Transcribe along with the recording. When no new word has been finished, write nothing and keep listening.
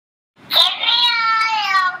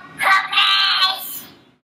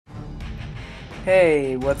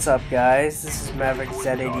Hey, what's up guys? This is Maverick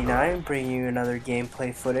Z89 bringing you another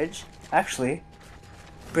gameplay footage. Actually,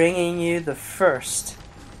 bringing you the first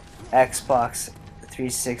Xbox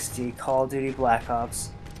 360 Call of Duty Black Ops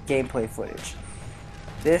gameplay footage.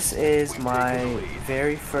 This is my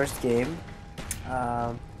very first game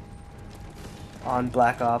on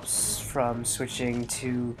Black Ops from switching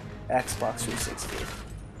to Xbox 360.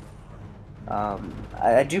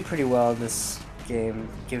 I do pretty well in this game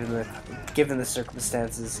given the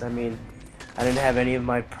circumstances. I mean, I didn't have any of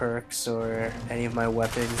my perks or any of my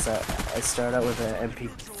weapons. I started out with an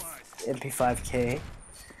MP5K,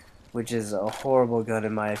 which is a horrible gun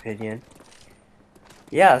in my opinion.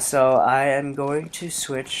 Yeah, so I am going to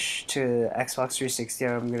switch to Xbox 360.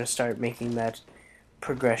 I'm going to start making that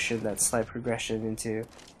slight progression into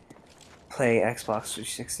playing Xbox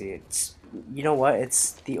 360. You know what?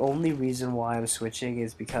 It's the only reason why I'm switching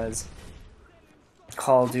is because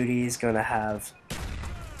Call of Duty is going to have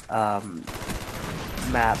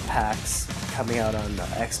map packs coming out on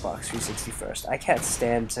Xbox 360 first. I can't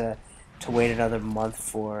stand to wait another month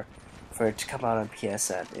for it to come out on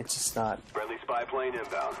PSN. It's just not. Friendly spy plane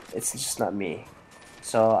inbound. It's just not me.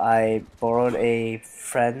 So I borrowed a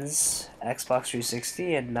friend's Xbox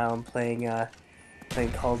 360, and now I'm playing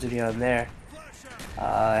Call of Duty on there.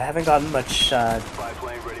 I haven't gotten much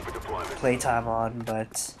playtime on,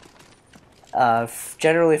 but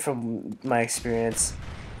generally from my experience,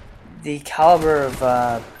 the caliber of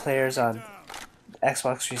players on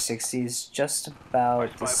Xbox 360 is just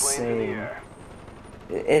about the same.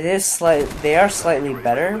 It is they are slightly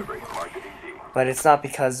better, but it's not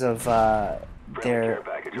because of their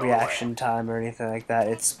reaction time or anything like that.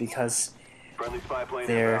 It's because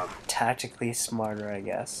they're tactically smarter, I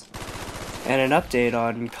guess. And an update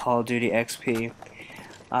on Call of Duty XP.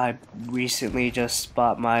 I recently just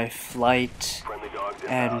bought my flight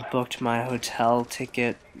and booked my hotel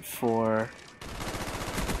ticket for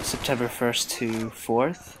September 1st to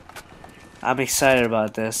 4th. I'm excited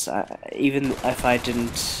about this. Even if I don't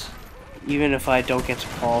get to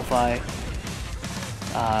qualify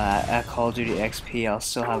at Call of Duty XP, I'll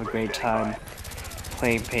still have a great time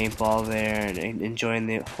playing paintball there and enjoying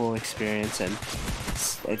the whole experience. And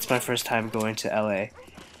it's my first time going to LA.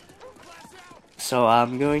 So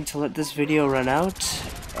I'm going to let this video run out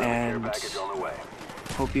and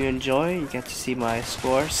hope you enjoy. You get to see my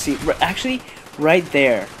score. See, actually, right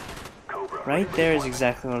there is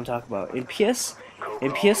exactly what I'm talking about. In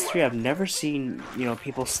PS3, I've never seen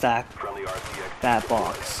people stack that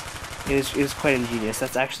box. It was quite ingenious.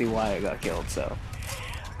 That's actually why I got killed. So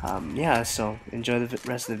yeah. So enjoy the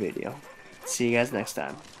rest of the video. See you guys next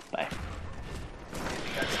time. Bye.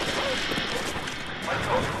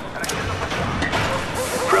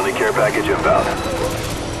 Friendly care package inbound.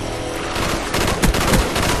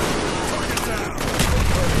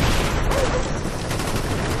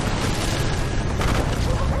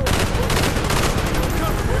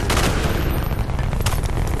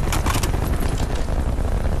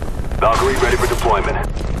 Valkyrie ready for deployment.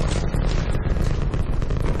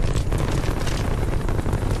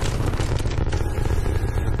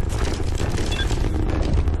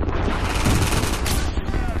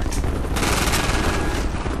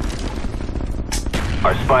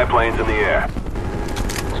 Our spy plane's in the air.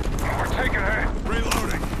 We're taking her.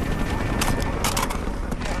 Reloading.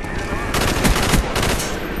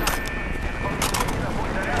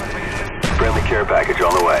 Friendly care package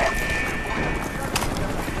on the way.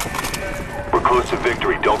 We're close to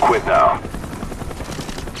victory. Don't quit now.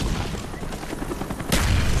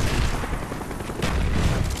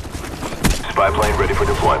 Spy plane ready for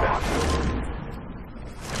deployment.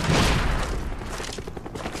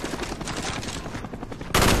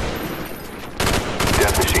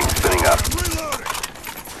 Death machine spinning up.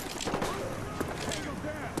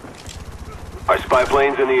 Our spy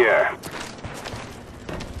plane's in the air.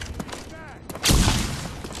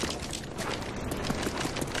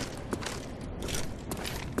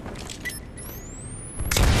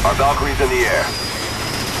 Our Valkyrie's in the air.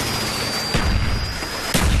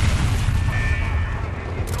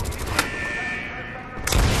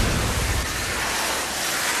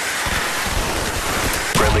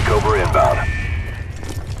 Friendly Cobra inbound.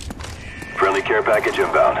 Friendly care package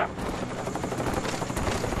inbound.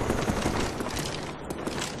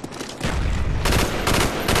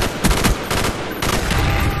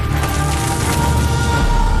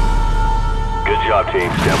 Good job,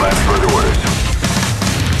 team. Stand by for further orders.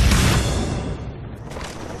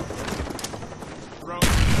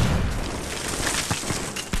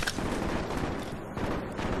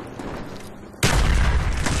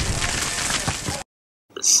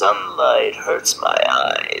 The sunlight hurts my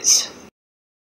eyes.